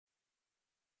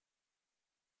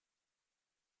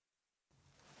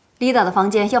李导的房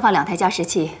间要放2台加湿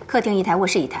器，客厅1台，卧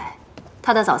室1台。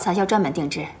他的早餐要专门定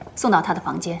制，送到他的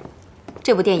房间。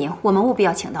这部电影我们务必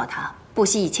要请到他，不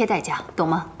惜一切代价，懂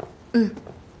吗？嗯。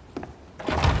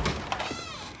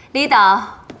李导，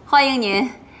欢迎您。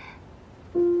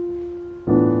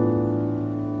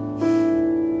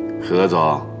何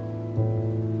总。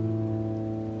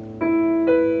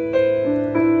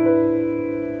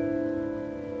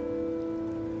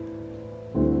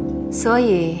 所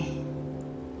以，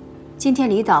今天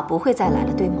李导不会再来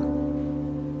了，对吗？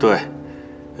对，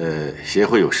协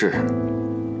会有事，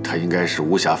他应该是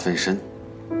无暇分身。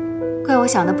怪我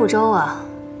想的不周啊！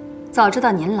早知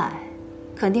道您来，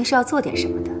肯定是要做点什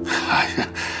么的。哎呀，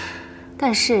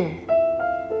但是，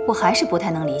我还是不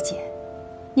太能理解，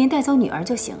您带走女儿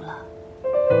就行了，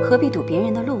何必堵别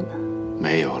人的路呢？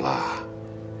没有啦，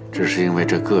只是因为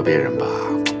这个别人吧。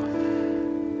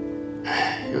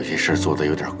 有些事做得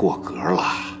有点过格了，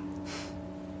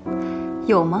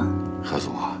有吗？何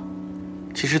总啊，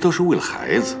其实都是为了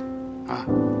孩子，啊，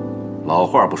老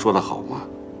话不说得好吗？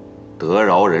得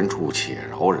饶人处且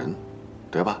饶人，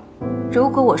对吧？如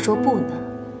果我说不呢？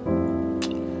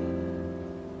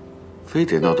非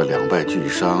得闹得两败俱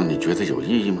伤，你觉得有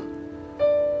意义吗？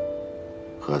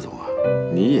何总啊，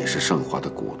你也是盛华的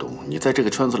股东，你在这个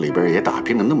圈子里边也打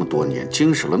拼了那么多年，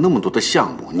经手了那么多的项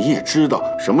目，你也知道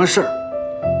什么事儿。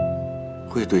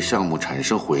 会对项目产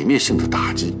生毁灭性的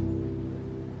打击。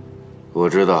我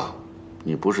知道，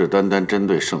你不是单单针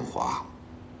对盛华，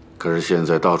可是现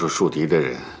在到处树敌的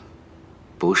人，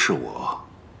不是我，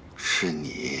是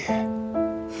你。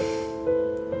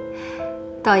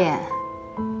导演，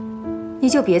你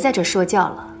就别在这说教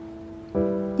了。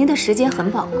您的时间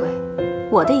很宝贵，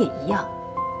我的也一样。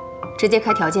直接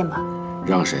开条件吧。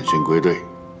让审讯归队，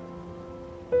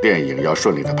电影要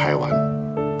顺利的拍完。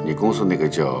你公司那个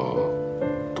叫……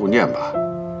 杜念吧，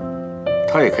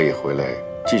他也可以回来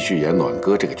继续演暖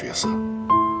哥这个角色。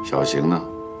小邢呢，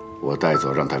我带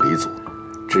走让他离组。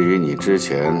至于你之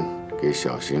前给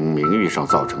小邢名誉上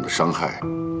造成的伤害，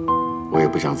我也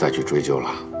不想再去追究了。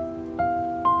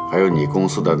还有你公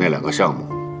司的那2个项目，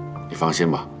你放心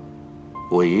吧，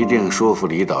我一定说服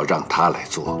李导让他来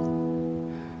做。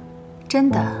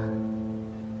真的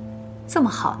这么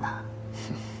好呢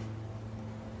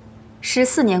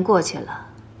？14年过去了。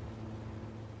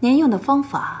 您用的方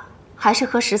法还是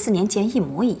和14年前一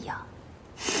模一样。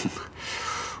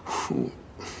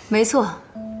没错，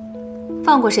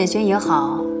放过审讯也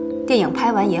好，电影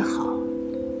拍完也好，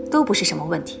都不是什么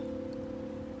问题。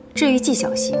至于纪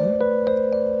晓行，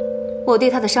我对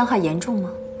他的伤害严重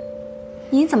吗？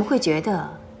您怎么会觉得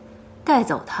带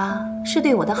走他是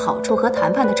对我的好处和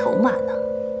谈判的筹码呢？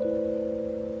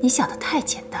你想的太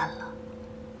简单了。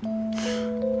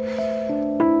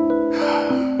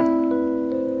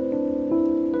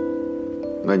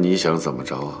 那你想怎么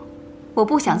着啊？我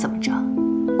不想怎么着，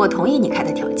我同意你开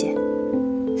的条件。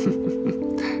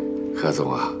何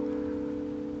总啊，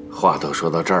话都说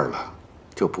到这儿了，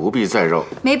就不必再绕。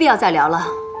没必要再聊了。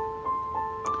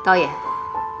导演，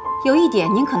有一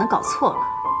点您可能搞错了，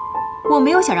我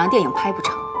没有想让电影拍不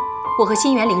成，我和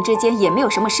辛元玲之间也没有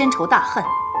什么深仇大恨。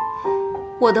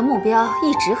我的目标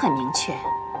一直很明确，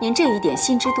您这一点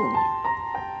心知肚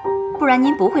明，不然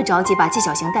您不会着急把纪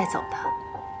晓行带走的。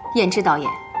 燕之导演，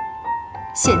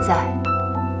现在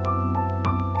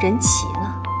人齐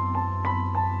了，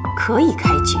可以开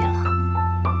局了。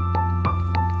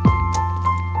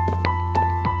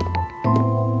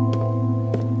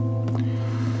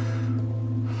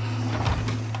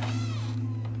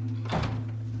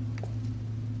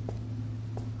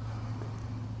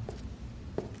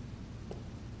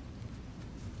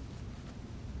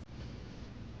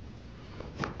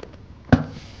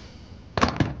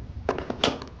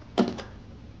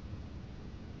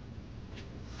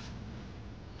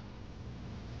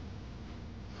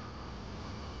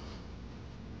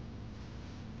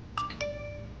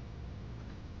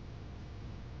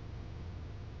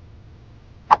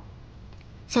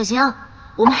小邢，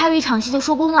我们还有一场戏就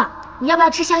收工了，你要不要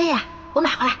吃宵夜啊？我买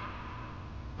回来。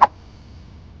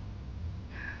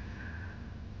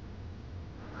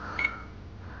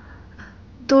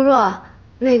多若，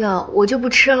那个我就不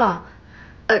吃了，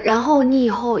然后你以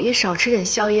后也少吃点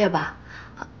宵夜吧。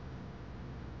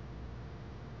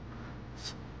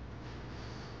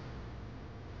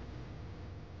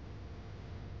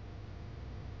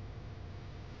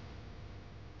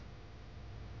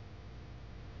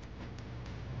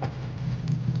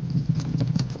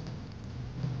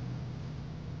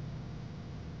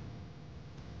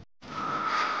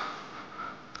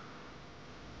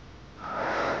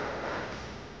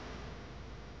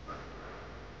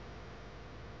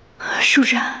舒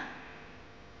展，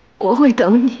我会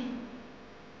等你，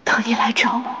等你来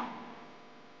找我。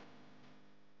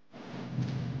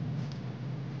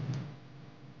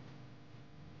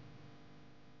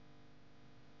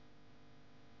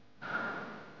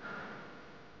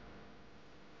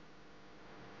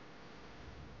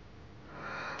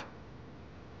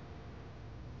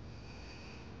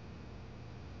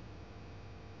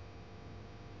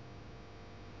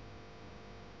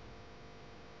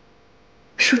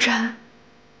舒湛，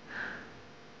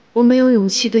我没有勇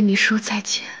气对你说再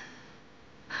见，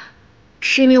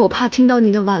是因为我怕听到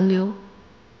你的挽留，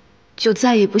就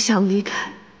再也不想离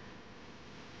开。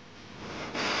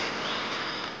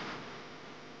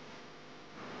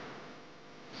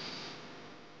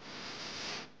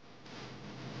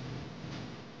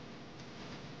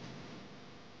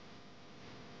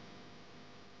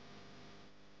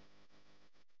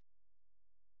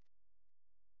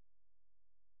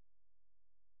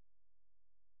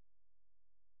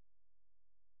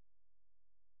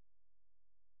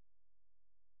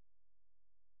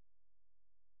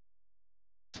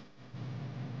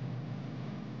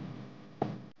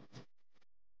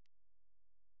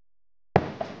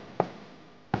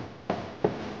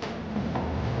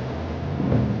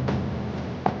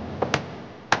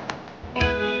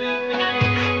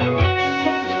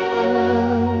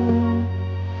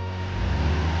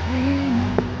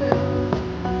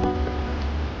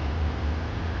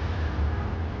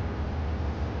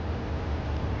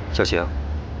小晴，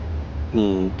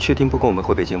你确定不跟我们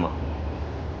回北京吗？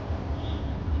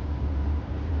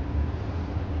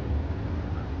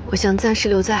我想暂时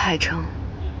留在海城，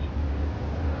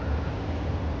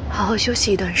好好休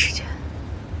息一段时间。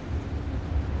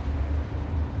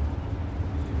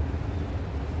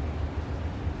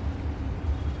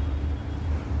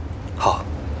好。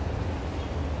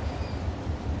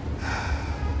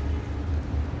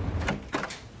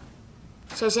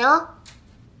小晴，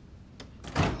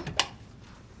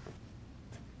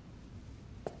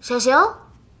小晴，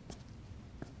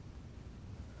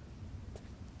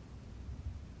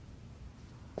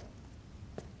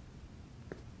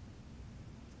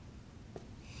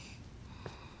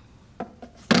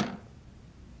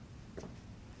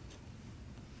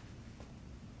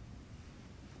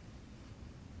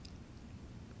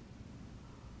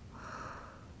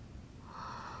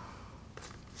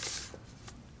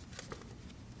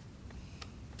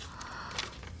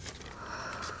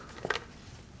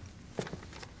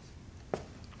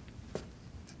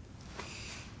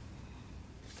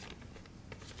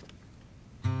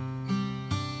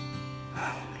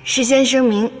事先声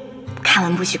明，看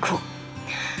完不许哭，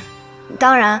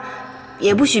当然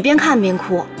也不许边看边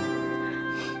哭。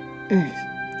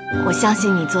我相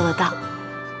信你做得到，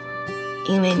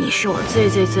因为你是我最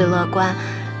乐观、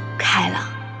开朗，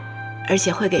而且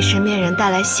会给身边人带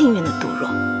来幸运的杜若。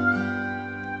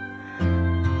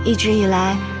一直以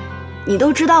来，你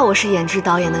都知道我是演制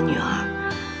导演的女儿，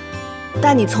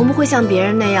但你从不会像别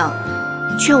人那样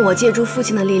劝我借助父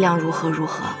亲的力量如何，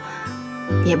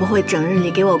也不会整日里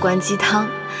给我灌鸡汤，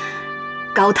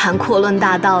高谈阔论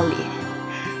大道理。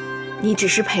你只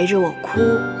是陪着我哭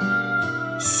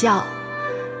笑，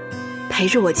陪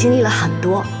着我经历了很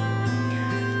多。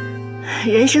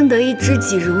人生得一知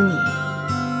己如你，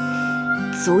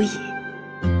足矣。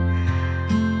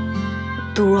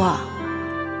杜若，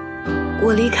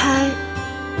我离开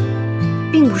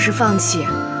并不是放弃，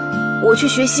我去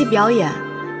学习表演，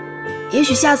也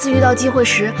许下次遇到机会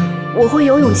时，我会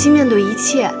有勇气面对一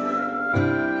切。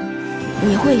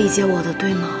你会理解我的，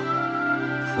对吗？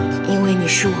因为你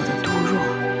是我的杜若。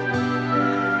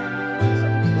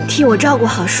替我照顾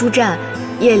好舒湛、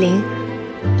叶玲，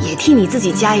也替你自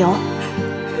己加油，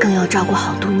更要照顾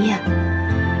好杜念。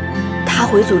他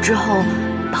回组之后，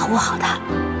保护好他。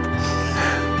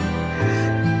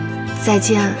再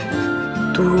见，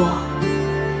杜若，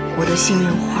我的幸运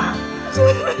花，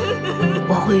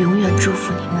我会永远祝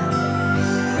福你们。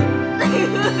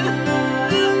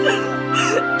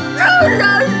张小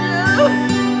雪，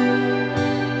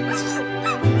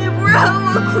你不让我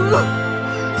哭，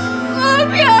我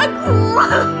偏哭。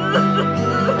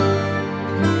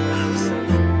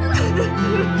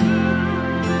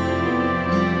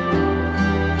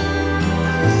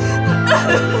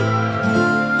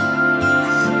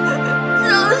小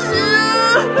雪。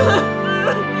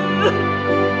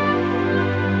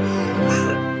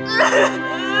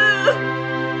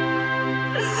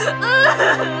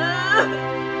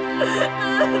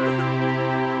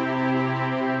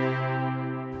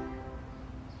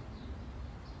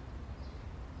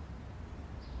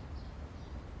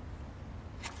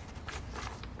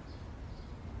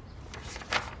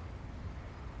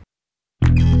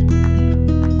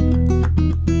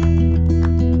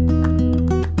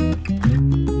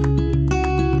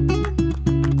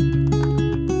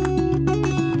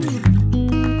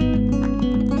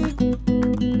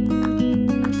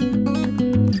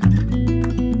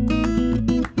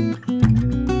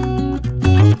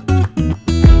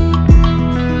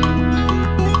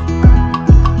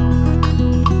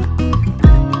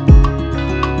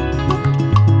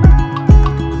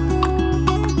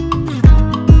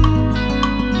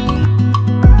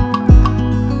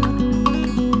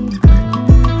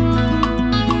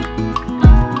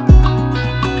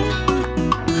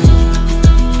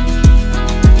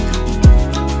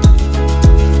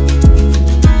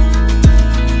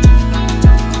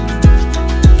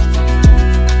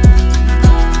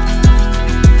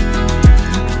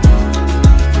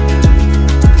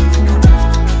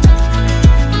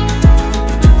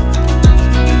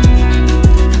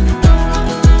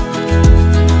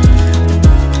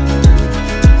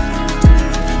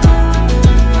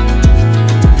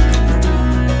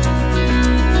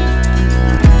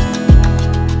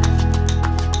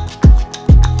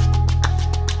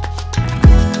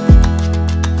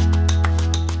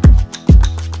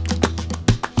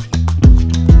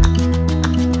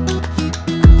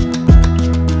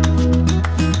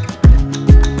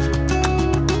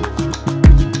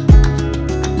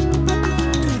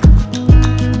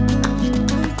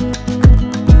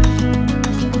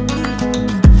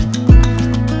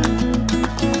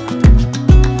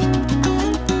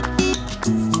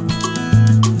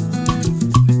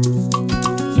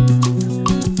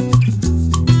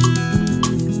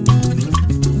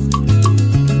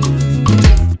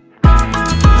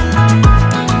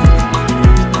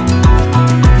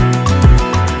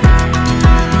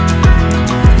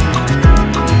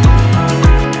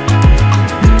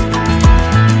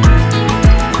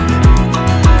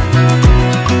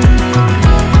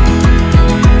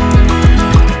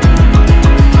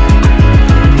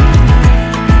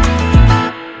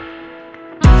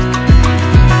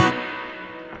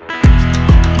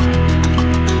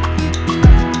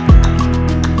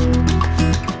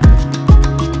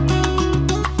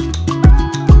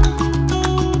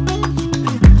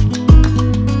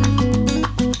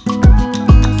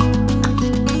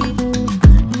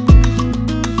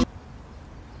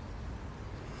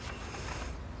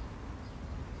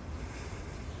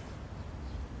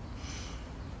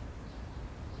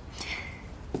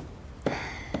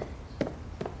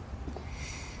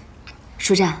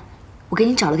舒湛，我给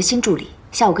你找了个新助理，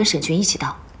下午跟沈群一起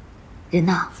到，人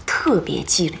呐特别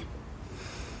机灵。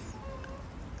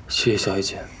谢谢小雨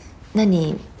姐。那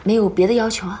你没有别的要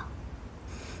求啊？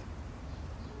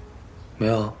没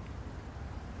有啊，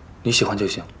你喜欢就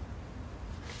行。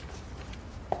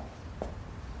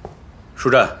舒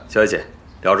湛，小雨姐，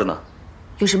聊着呢。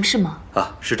有什么事吗？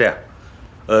啊，是这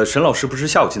样，沈老师不是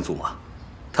下午进组吗？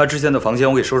他之前的房间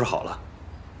我给收拾好了，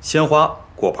鲜花、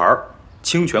果盘、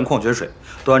清泉矿泉水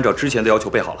都按照之前的要求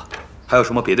备好了。还有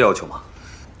什么别的要求吗？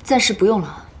暂时不用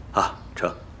了。啊，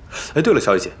成。哎，对了，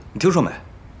小雨姐，你听说没？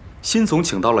辛总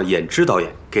请到了演之导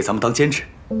演给咱们当监制。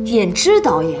演之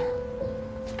导演？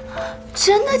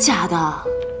真的假的？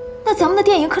那咱们的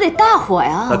电影可得大火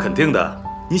呀！那肯定的。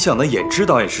你想那演之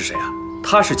导演是谁啊？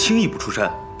他是轻易不出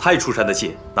山，他一出山的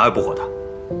戏哪有不火的？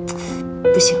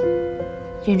不行，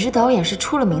演之导演是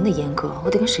出了名的严格，我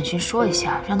得跟沈寻说一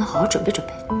下，让他好好准备准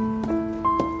备。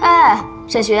哎，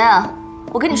沈寻，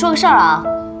我跟你说个事儿啊。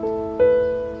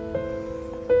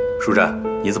舒湛，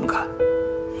你怎么看？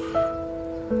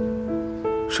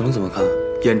什么怎么看？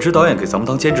演之导演给咱们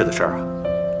当监制的事儿啊。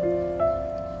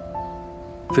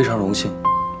非常荣幸。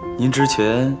您之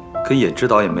前跟演之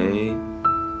导演没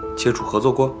接触合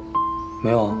作过？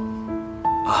没有啊。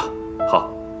啊，好，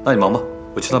那你忙吧，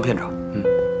我去趟片场。嗯。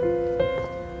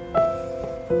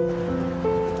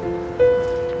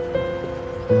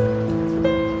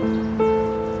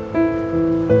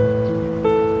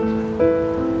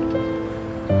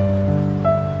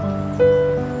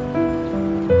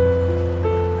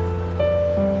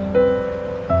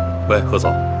喂，何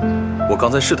总，我刚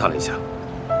才试探了一下，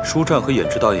舒湛和演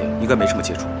之导演应该没什么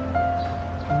接触。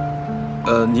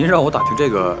您让我打听这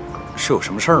个是有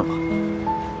什么事儿吗？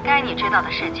该你知道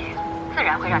的事情，自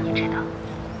然会让你知道。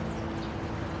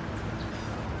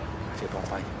这帮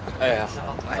欢迎。哎，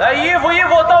好，来衣服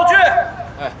道具，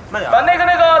哎，慢点，把那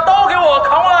个刀给我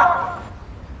扛过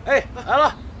来。哎，来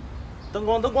了，灯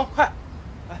光，快，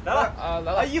哎，来了啊，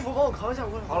来了，衣服帮我扛一下，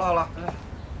过来。好了，来。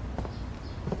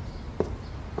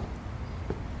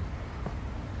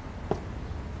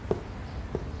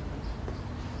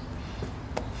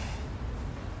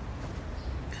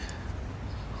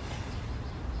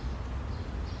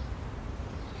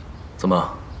怎么，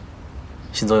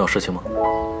辛总有事情吗？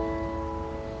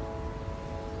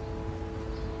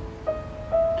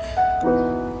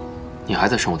你还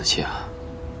在生我的气啊？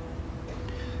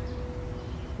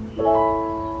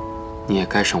你也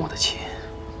该生我的气。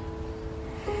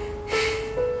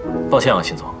抱歉啊，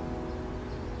辛总，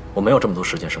我没有这么多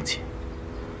时间生气。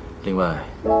另外，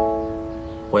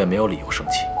我也没有理由生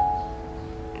气。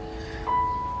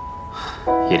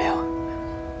叶玲，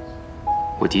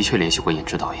我的确联系过演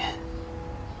之导演。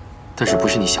但是不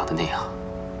是你想的那样，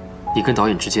你跟导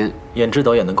演之间，演之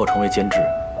导演能够成为监制，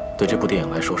对这部电影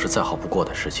来说是再好不过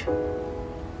的事情。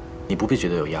你不必觉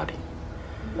得有压力。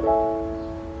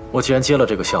我既然接了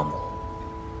这个项目，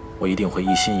我一定会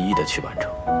一心一意的去完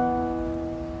成，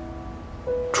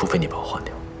除非你把我换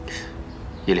掉。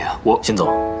叶玲，辛总，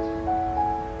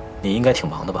你应该挺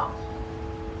忙的吧？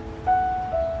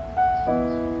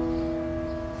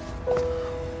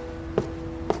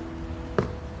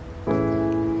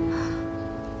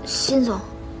辛总，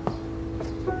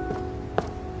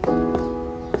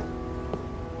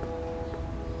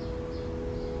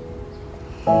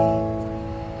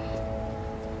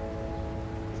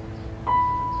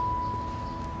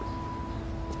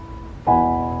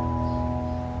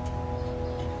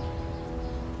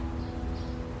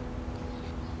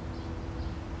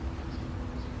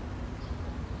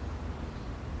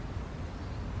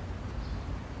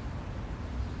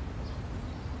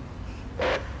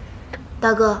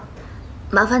大哥，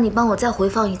麻烦你帮我再回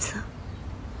放一次。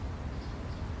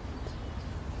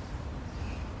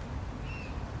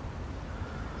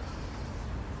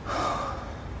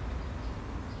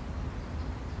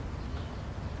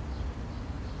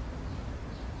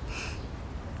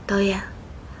导演，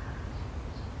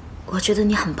我觉得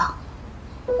你很棒。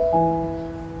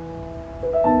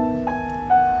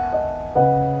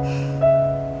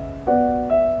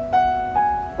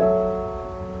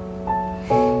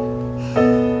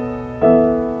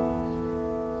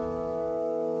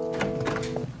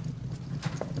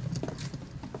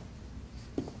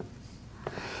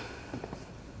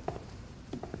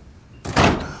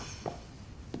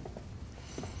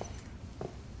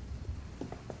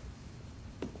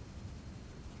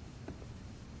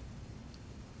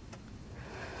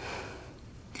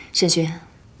沈寻，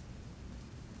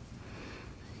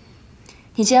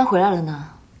你既然回来了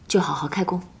呢，就好好开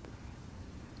工。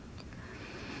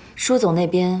舒总那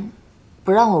边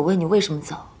不让我问你为什么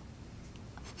走，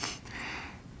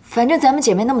反正咱们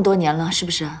姐妹那么多年了，是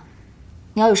不是？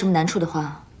你要有什么难处的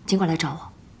话，尽管来找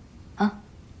我，啊。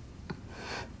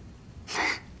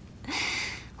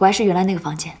我还是原来那个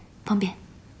房间，方便。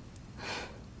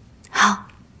好。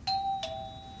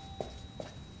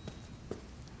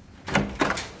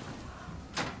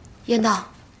燕导，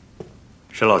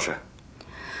沈老师，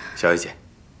小雨姐，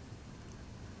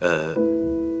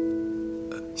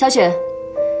小雪，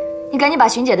你赶紧把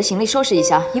寻姐的行李收拾一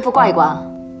下，衣服挂一挂。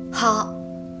好。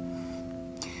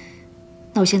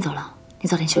那我先走了，你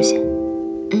早点休息。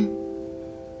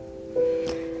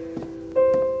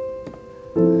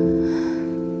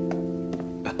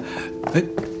哎，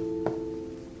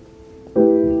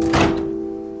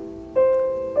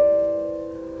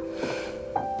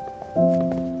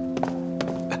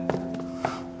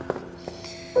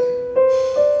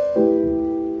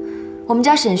我们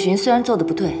家沈寻虽然做的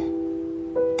不对，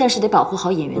但是得保护好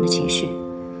演员的情绪。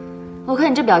我看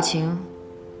你这表情，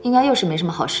应该又是没什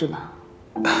么好事吧？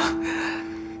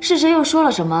是谁又说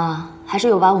了什么？还是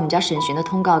又把我们家沈寻的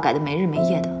通告改得没日没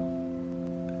夜的？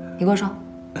你跟我说。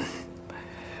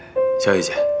小雨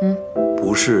姐，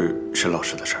不是沈老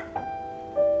师的事儿，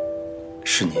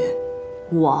是您。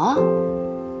我？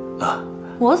啊？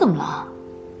我怎么了？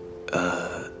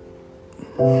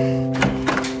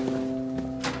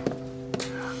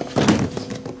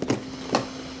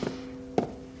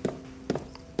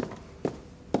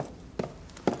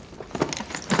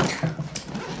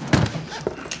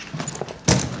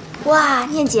哇，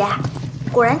念姐，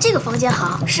果然这个房间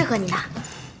好，适合你呢。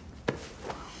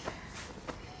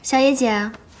小野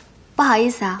姐，不好意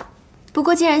思啊，不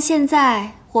过既然现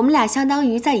在我们俩相当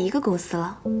于在一个公司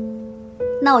了，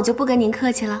那我就不跟您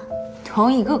客气了。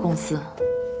同一个公司，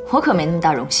我可没那么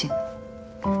大荣幸。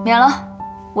免了，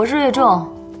我是悦众，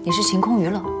你是晴空娱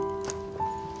乐。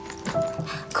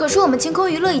可是我们晴空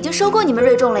娱乐已经收购你们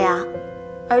锐众了呀，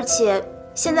而且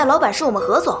现在老板是我们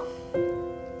何总。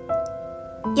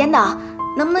严导，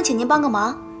能不能请您帮个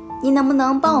忙？您能不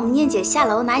能帮我们念姐下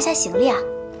楼拿一下行李啊？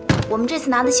我们这次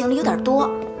拿的行李有点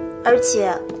多，而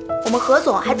且我们何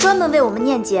总还专门为我们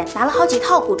念姐拿了好几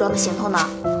套古装的行头呢，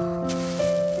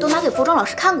都拿给服装老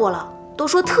师看过了，都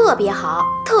说特别好，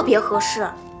特别合适。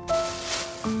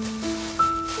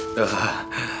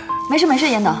没事没事，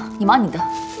严导，你忙你的。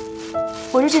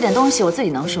我说这点东西我自己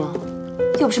能说，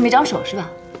又不是没长手是吧？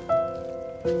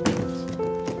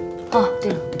哦，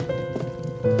对了，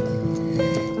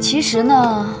其实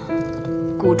呢，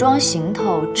古装行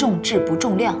头重质不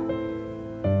重量。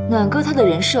暖哥他的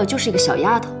人设就是一个小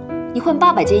丫头，你换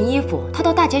800件衣服，他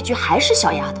到大结局还是小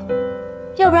丫头。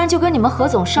要不然就跟你们何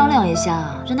总商量一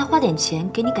下，让他花点钱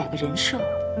给你改个人设，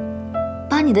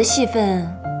把你的戏份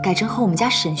改成和我们家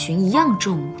沈寻一样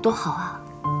重，多好啊，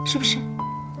是不是？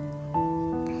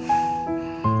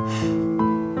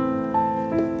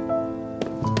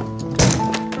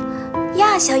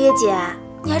呀，小野姐，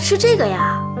你还吃这个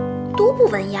呀？多不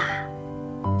文雅。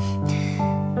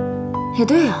也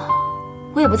对呀，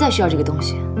我也不再需要这个东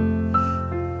西，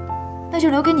那就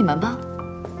留给你们吧。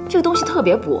这个东西特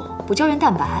别补胶原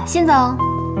蛋白。辛总，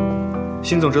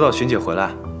辛总知道寻姐回来，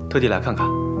特地来看看。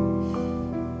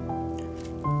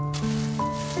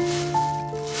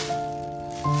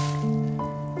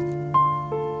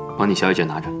帮你小雨姐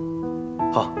拿着。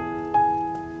好。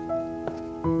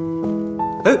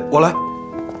哎，我来。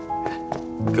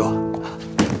给我。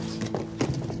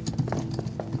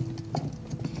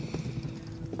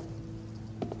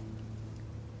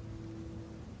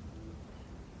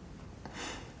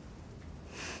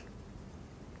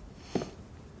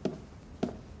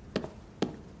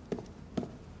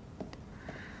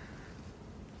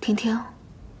婷婷，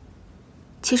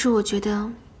其实我觉得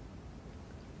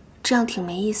这样挺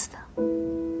没意思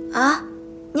的。啊，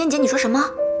念姐，你说什么？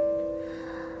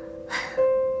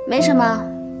没什么，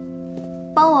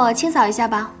帮我清扫一下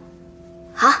吧。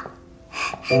好。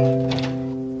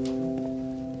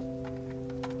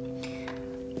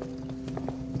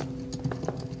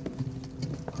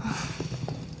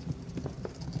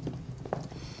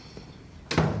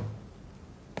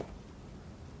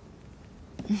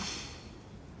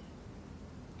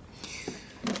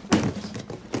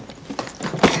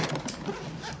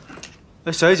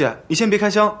小野姐，你先别开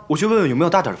箱，我去问问有没有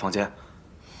大点的房间。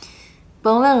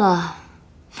甭问了，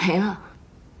没了。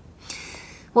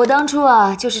我当初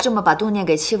啊，就是这么把杜念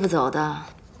给欺负走的。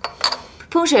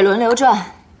风水轮流转，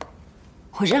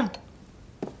我认了。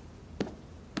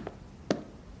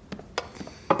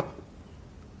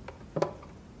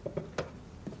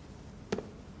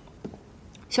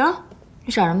行了，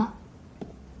你闪什么？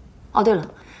哦，对了，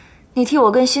你替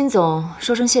我跟辛总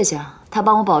说声谢谢啊，他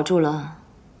帮我保住了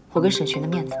我跟沈寻的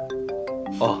面子。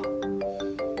哦，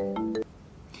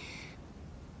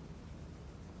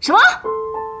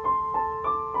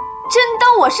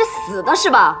我是死的是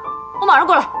吧？我马上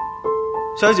过来。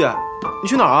小姐姐，你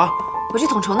去哪儿啊？我去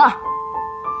统筹那儿。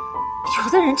有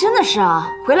的人真的是啊，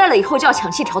回来了以后就要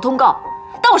抢戏调通告，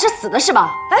当我是死的是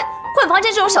吧？哎，换房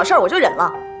间这种小事儿我就忍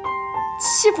了，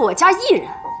欺负我家艺人，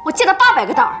我借他800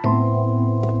个胆儿。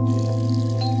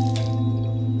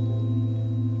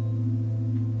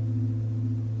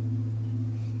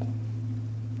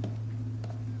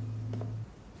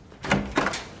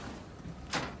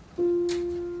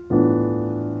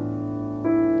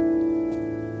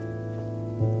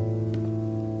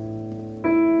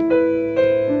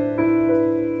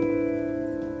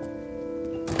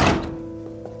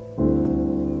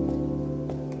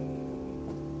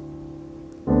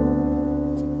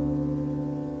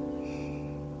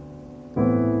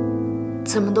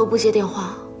怎么都不接电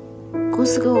话？公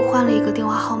司给我换了一个电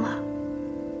话号码。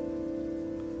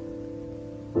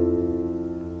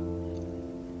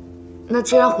那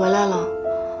既然回来了，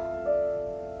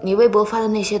你微博发的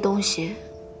那些东西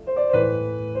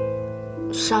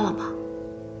删了吧。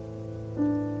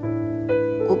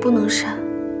我不能删。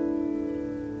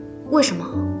为什么？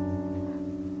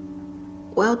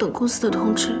我要等公司的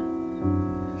通知。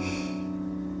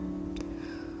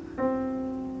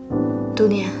杜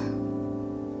念，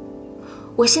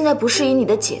我现在不是以你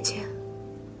的姐姐，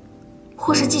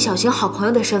或是纪晓行好朋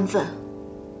友的身份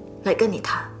来跟你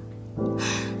谈。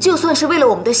就算是为了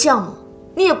我们的项目，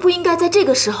你也不应该在这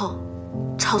个时候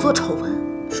炒作丑闻。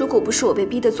如果不是我被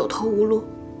逼得走投无路，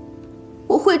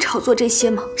我会炒作这些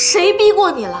吗？谁逼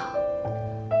过你了？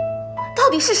到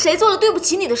底是谁做了对不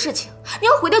起你的事情？你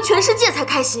要毁掉全世界才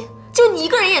开心？就你一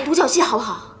个人演独角戏好不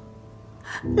好？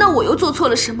那我又做错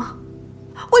了什么？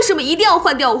为什么一定要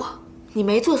换掉我？你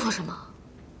没做错什么，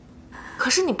可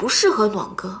是你不适合暖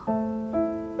哥。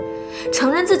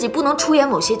承认自己不能出演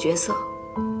某些角色，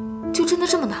就真的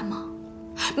这么难吗？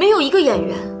没有一个演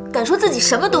员敢说自己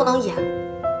什么都能演，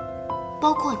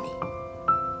包括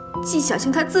你。纪晓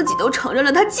行他自己都承认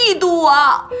了，他嫉妒我。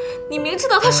你明知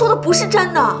道他说的不是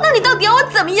真的，那你到底要我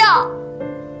怎么样？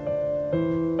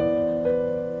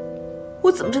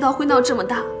我怎么知道会闹这么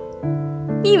大？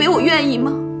你以为我愿意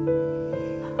吗？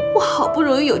我好不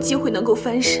容易有机会能够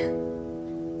翻身，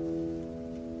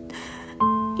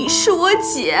你是我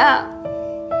姐，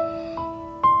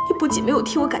你不仅没有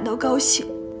替我感到高兴，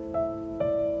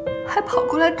还跑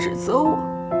过来指责我。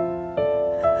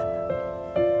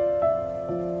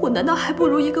我难道还不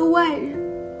如一个外人？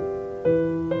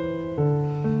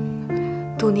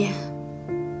杜念，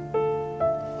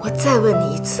我再问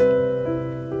你一次，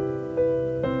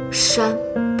删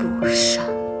不删？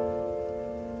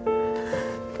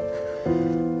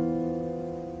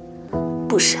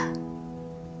不删，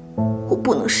我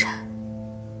不能删。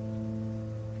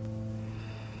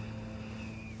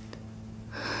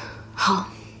好，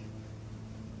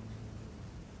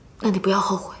那你不要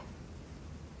后悔。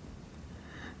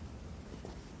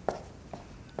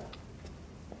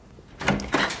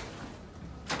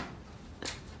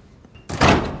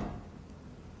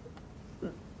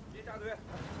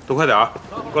都快点儿，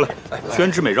过来，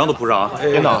宣纸每张都铺上啊！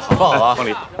编导，放好啊！方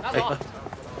离，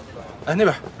哎，那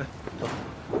边，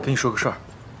跟你说个事儿。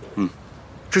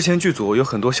之前剧组有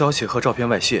很多消息和照片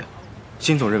外泄，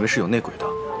辛总认为是有内鬼的，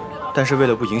但是为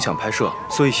了不影响拍摄，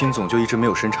所以辛总就一直没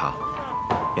有审查。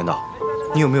编导，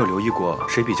你有没有留意过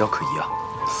谁比较可疑啊？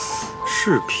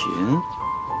视频，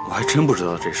我还真不知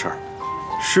道这事儿，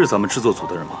是咱们制作组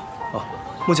的人吗？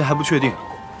目前还不确定，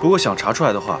不过想查出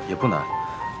来的话也不难。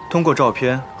通过照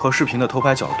片和视频的偷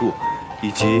拍角度，以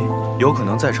及有可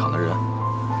能在场的人，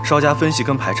稍加分析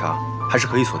跟排查，还是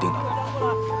可以锁定的。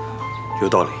有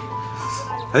道理。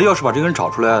哎，要是把这个人找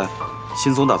出来，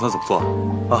辛总打算怎么做？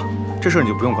啊，这事儿你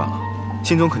就不用管了，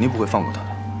辛总肯定不会放过他的。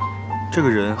这个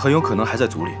人很有可能还在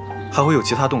组里，还会有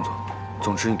其他动作。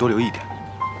总之，你多留意一点。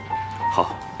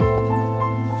好。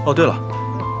哦，对了，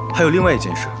还有另外一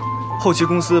件事，后期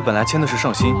公司本来签的是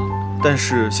上新。但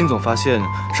是辛总发现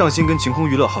上新跟晴空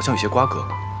娱乐好像有些瓜葛，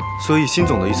所以辛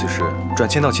总的意思是转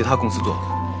签到其他公司做。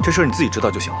这事儿你自己知道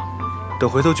就行了。等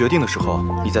回头决定的时候，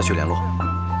你再去联络。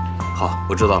好，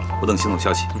我知道了，我等辛总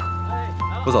消息。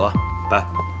我走了，拜。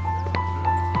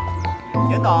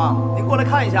严导，您过来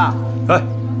看一下。哎，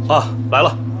来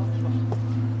了。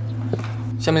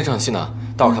下面这场戏呢，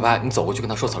待会儿开拍，你走过去跟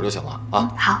他说词就行了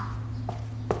啊。好。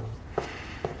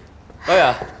导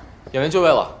演，演员就位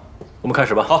了，我们开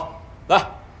始吧。好。来，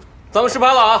咱们试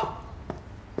拍了啊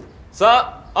！3、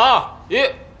2、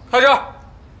1，开始。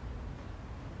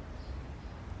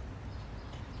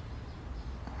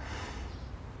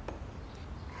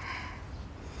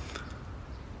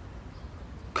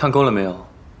看够了没有？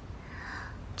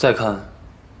再看，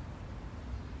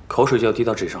口水就要滴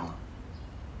到纸上了。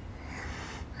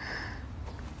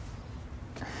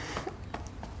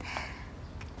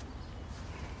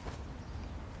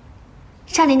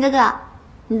少林哥哥，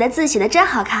你的字写的真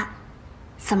好看，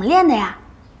怎么练的呀？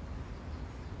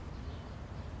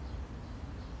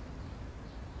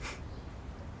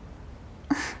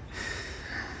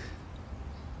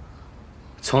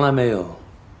从来没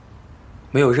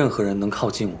有任何人能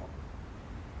靠近我，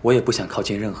我也不想靠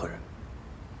近任何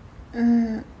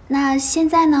人。那现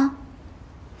在呢？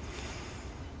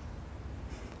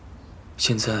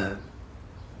现在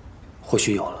或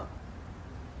许有了。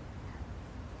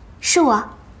是我，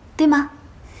对吗？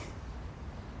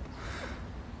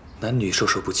男女授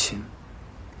受不亲。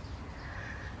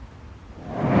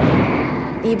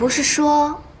你不是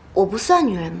说我不算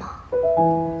女人吗？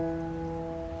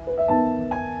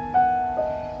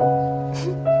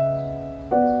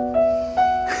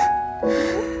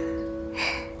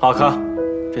好，卡，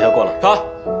这下过了。卡，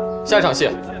下一场戏。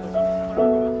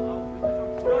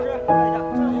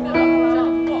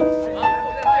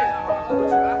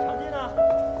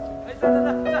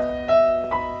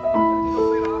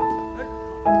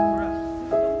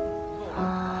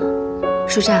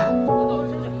舒湛，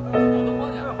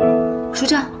舒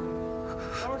湛，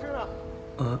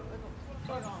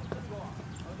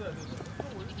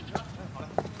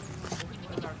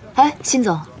哎，辛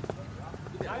总，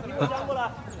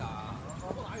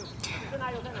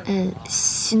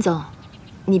辛总，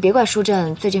你别怪舒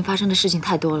湛，最近发生的事情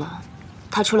太多了，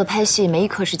他除了拍戏，没一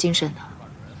刻是精神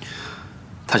的。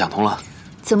他想通了？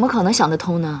怎么可能想得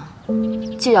通呢？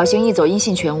纪晓行一走音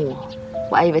信全无，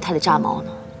我还以为他得炸毛呢。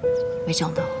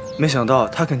没想到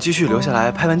他肯继续留下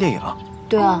来拍完电影。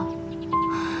对啊，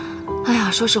哎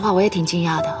呀，说实话我也挺惊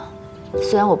讶的。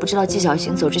虽然我不知道纪晓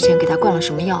行走之前给他灌了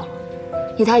什么药，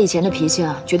以他以前的脾气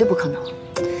啊，绝对不可能。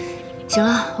行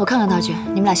了，我看看他去，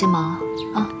你们俩先忙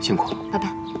啊。辛苦，拜拜。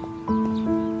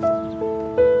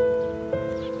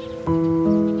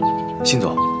辛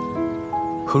总，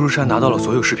何如山拿到了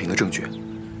所有视频的证据，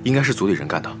应该是组里人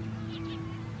干的。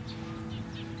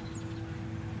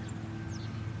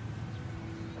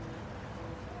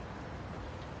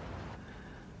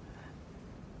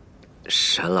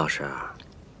沈老师，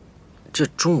这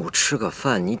中午吃个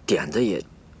饭，你点的也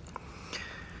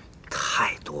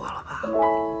太多了吧？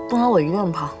不能我一个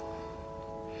人胖。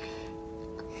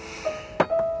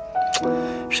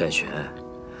沈璇，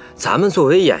咱们作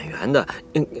为演员的，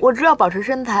我知道保持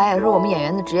身材也是我们演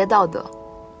员的职业道德，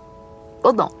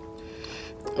我懂。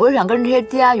我是想跟这些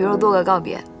鸡鸭鱼肉做个告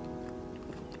别。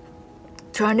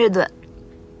吃完这顿，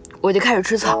我就开始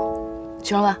吃草，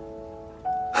行了吧？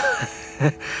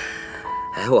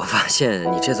哎，我发现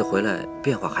你这次回来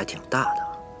变化还挺大的。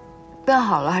变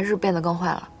好了还是变得更坏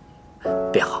了？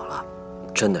变好了，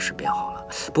真的是变好了。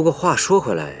不过话说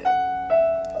回来，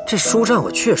这舒湛我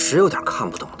确实有点看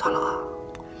不懂他了。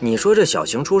你说这小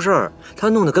邢出事儿，他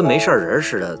弄得跟没事人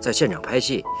似的，在现场拍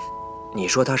戏，你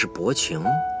说他是薄情，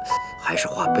还是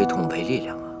化悲痛为力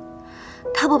量啊？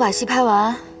他不把戏拍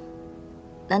完，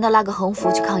难道拉个横幅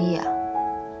去抗议啊？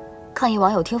抗议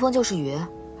网友听风就是雨？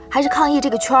还是抗议这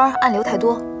个圈暗流太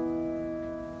多？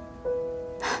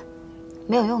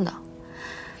没有用的。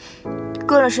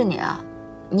搁了是你啊，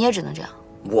你也只能这样。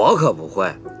我可不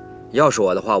会，要是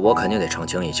我的话，我肯定得澄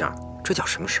清一下，这叫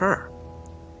什么事儿？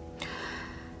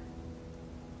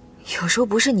有时候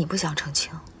不是你不想澄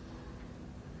清，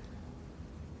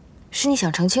是你想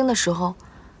澄清的时候，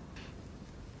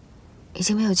已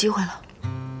经没有机会了。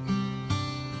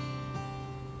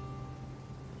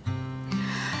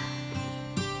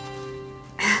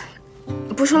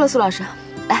不说了，苏老师，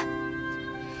来，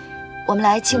我们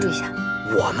来庆祝一下。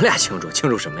我们俩庆祝？庆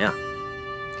祝什么呀？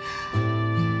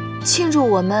庆祝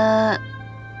我们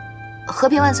和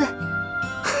平万岁！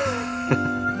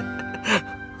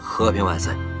和平万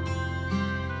岁！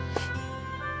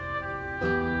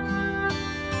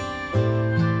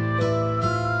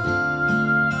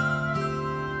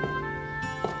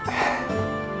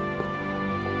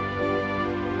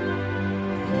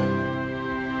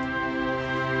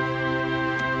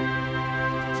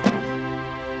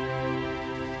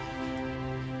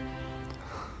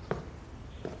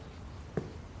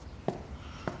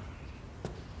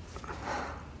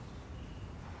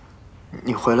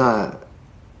你回来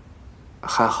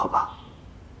还好吧？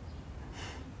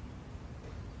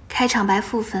开场白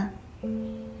负分。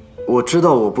我知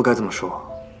道我不该这么说，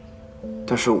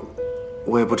但是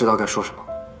我也不知道该说什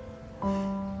么。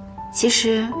其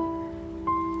实，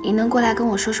你能过来跟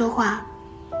我说说话，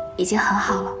已经很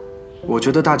好了。我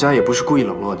觉得大家也不是故意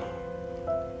冷落你，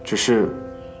只是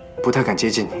不太敢接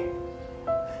近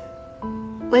你。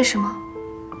为什么？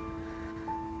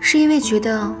是因为觉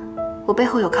得我背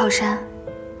后有靠山？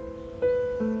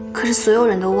可是所有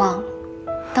人都忘了，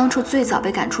当初最早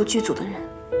被赶出剧组的人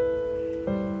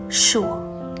是我。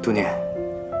杜念，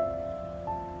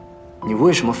你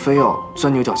为什么非要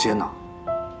钻牛角尖呢？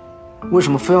为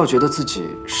什么非要觉得自己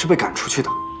是被赶出去的？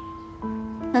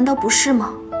难道不是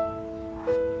吗？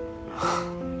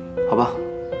好吧，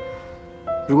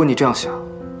如果你这样想，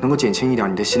能够减轻一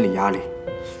点你的心理压力，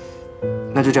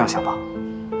那就这样想吧。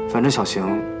反正小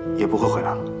邢也不会回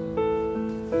来了。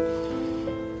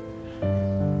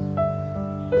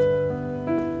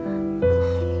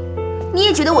你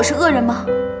也觉得我是恶人吗？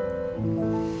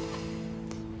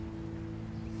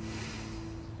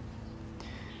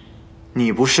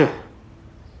你不是，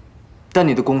但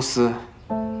你的公司，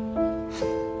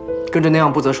跟着那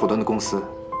样不择手段的公司，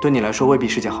对你来说未必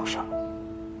是件好事。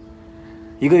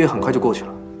1个月很快就过去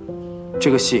了，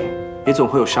这个戏也总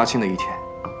会有杀青的一天，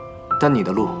但你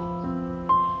的路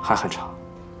还很长。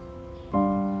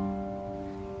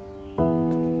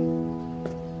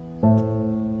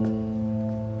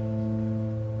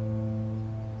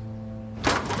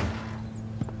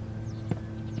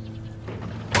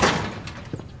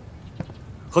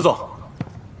何总，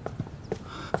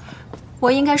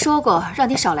我应该说过让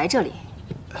你少来这里。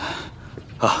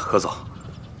何总，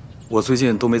我最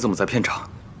近都没怎么在片场。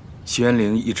徐元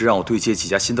玲一直让我对接几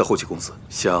家新的后期公司，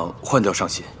想换掉上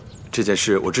新。这件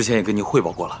事我之前也跟您汇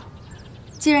报过了。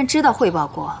既然知道汇报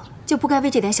过，就不该为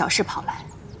这点小事跑来。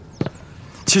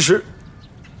其实，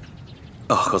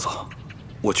何总，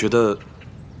我觉得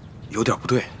有点不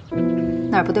对。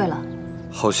哪儿不对了？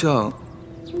好像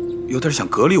有点想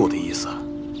隔离我的意思。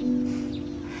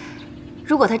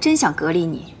如果他真想隔离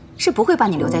你，是不会把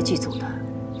你留在剧组的。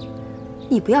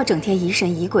你不要整天疑神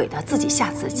疑鬼的，自己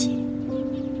吓自己。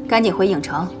赶紧回影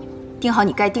城，盯好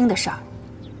你该盯的事儿。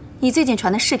你最近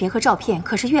传的视频和照片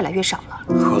可是越来越少了。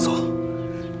何总，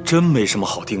真没什么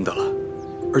好盯的了。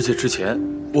而且之前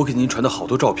我给您传的好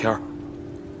多照片，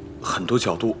很多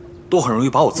角度都很容易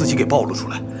把我自己给暴露出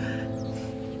来。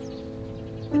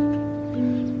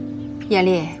严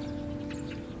厉，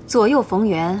左右逢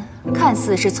源看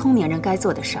似是聪明人该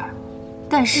做的事儿，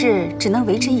但是只能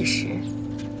维持一时，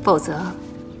否则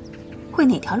会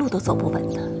哪条路都走不稳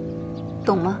的，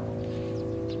懂吗？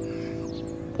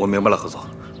我明白了，何总，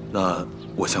那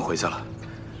我先回去了。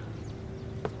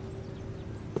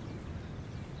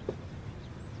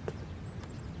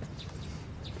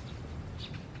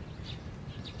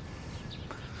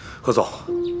何总，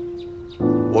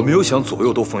我没有想左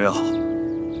右都逢源好，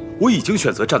我已经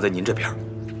选择站在您这边。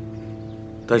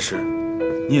但是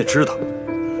你也知道，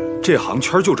这行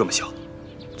圈就这么小，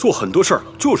做很多事儿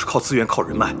就是靠资源、靠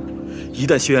人脉。一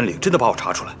旦谢元岭真的把我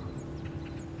查出来，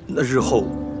那日后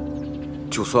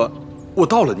就算我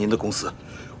到了您的公司，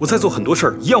我再做很多事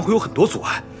儿一样会有很多阻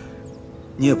碍。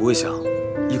你也不会想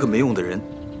一个没用的人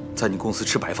在你公司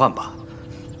吃白饭吧？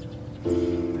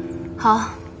好，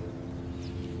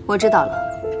我知道了，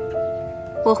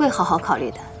我会好好考虑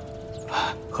的。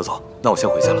何总，那我先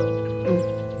回去了。